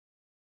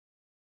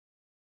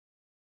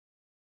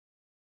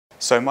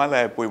So in my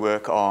lab we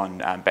work on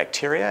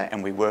bacteria,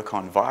 and we work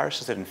on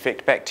viruses that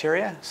infect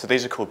bacteria. So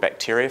these are called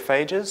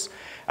bacteriophages,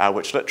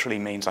 which literally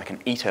means like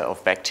an eater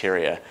of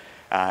bacteria.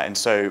 And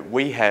so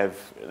we have,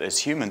 as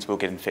humans, we'll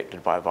get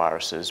infected by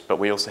viruses, but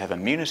we also have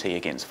immunity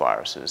against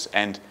viruses.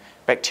 And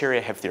bacteria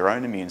have their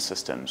own immune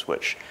systems,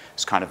 which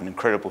is kind of an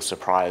incredible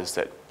surprise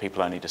that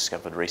people only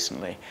discovered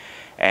recently.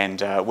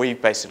 And we've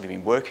basically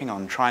been working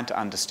on trying to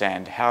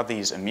understand how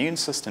these immune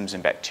systems in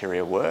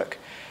bacteria work,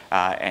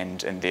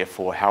 and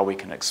therefore how we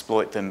can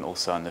exploit them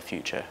also in the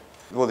future.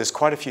 Well, there's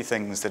quite a few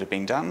things that have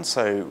been done.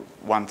 So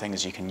one thing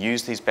is you can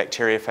use these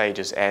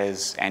bacteriophages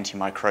as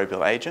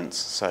antimicrobial agents.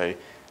 So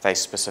they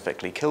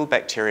specifically kill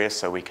bacteria,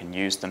 so we can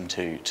use them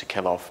to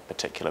kill off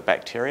particular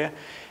bacteria.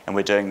 And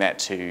we're doing that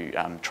to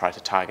try to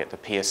target the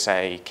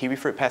PSA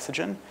kiwifruit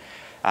pathogen.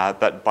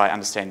 But by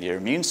understanding their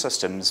immune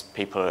systems,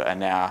 people are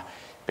now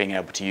being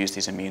able to use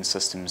these immune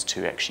systems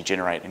to actually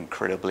generate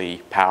incredibly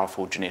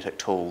powerful genetic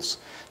tools.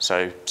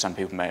 So some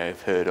people may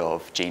have heard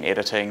of gene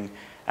editing,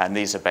 and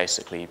these are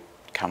basically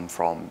come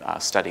from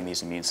studying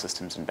these immune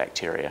systems in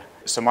bacteria.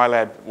 So my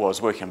lab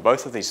was working on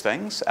both of these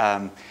things,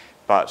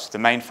 but the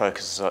main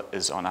focus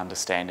is on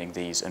understanding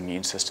these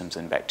immune systems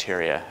in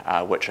bacteria,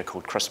 which are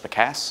called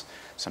CRISPR-Cas.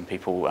 Some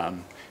people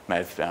may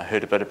have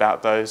heard a bit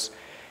about those.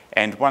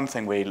 And one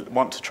thing we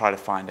want to try to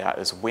find out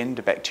is when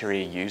do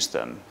bacteria use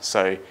them?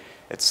 So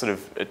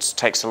it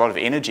takes a lot of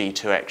energy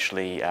to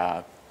actually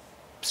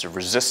sort of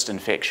resist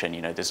infection.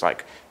 You know, there's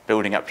like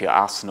building up your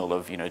arsenal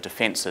of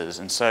defences,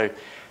 and so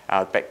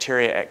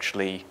bacteria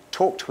actually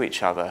talk to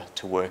each other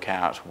to work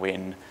out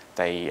when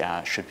they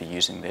should be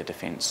using their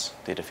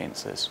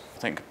defences. I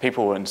think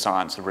people in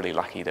science are really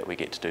lucky that we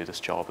get to do this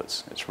job.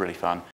 It's really fun.